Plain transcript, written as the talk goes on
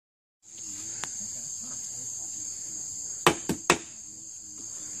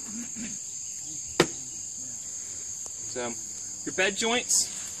So your bed joints,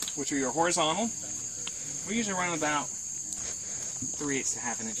 which are your horizontal, we usually run about 3/8 to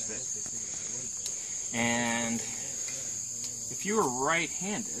 ½ inch thick. And if you were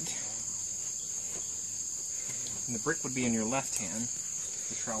right-handed, and the brick would be in your left hand,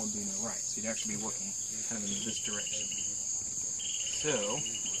 the trowel would be in your right. So you'd actually be working kind of in this direction. So,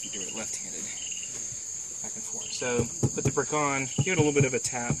 if you do it left-handed, back and forth. So, put the brick on, give it a little bit of a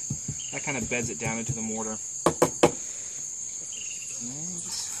tap. That kind of beds it down into the mortar. And then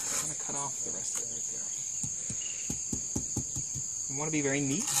just kind of cut off the rest of it right there. You want to be very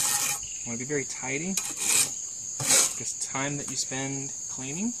neat. You want to be very tidy. Because time that you spend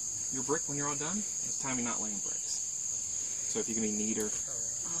cleaning your brick when you're all done is time you're not laying bricks. So if you can be neater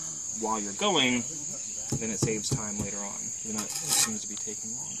while you're going, then it saves time later on. Even though it seems to be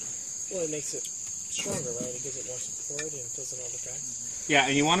taking longer. Well, it makes it stronger, right? It gives it more support and fills in all the cracks. Yeah,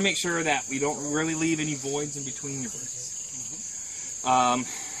 and you want to make sure that we don't really leave any voids in between your bricks.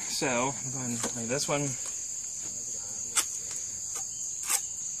 So, I'm going to lay this one.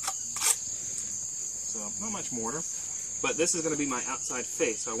 So, not much mortar, but this is going to be my outside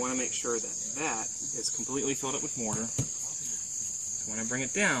face, so I want to make sure that that is completely filled up with mortar. So when I bring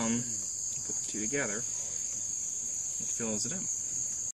it down, put the two together, it fills it in.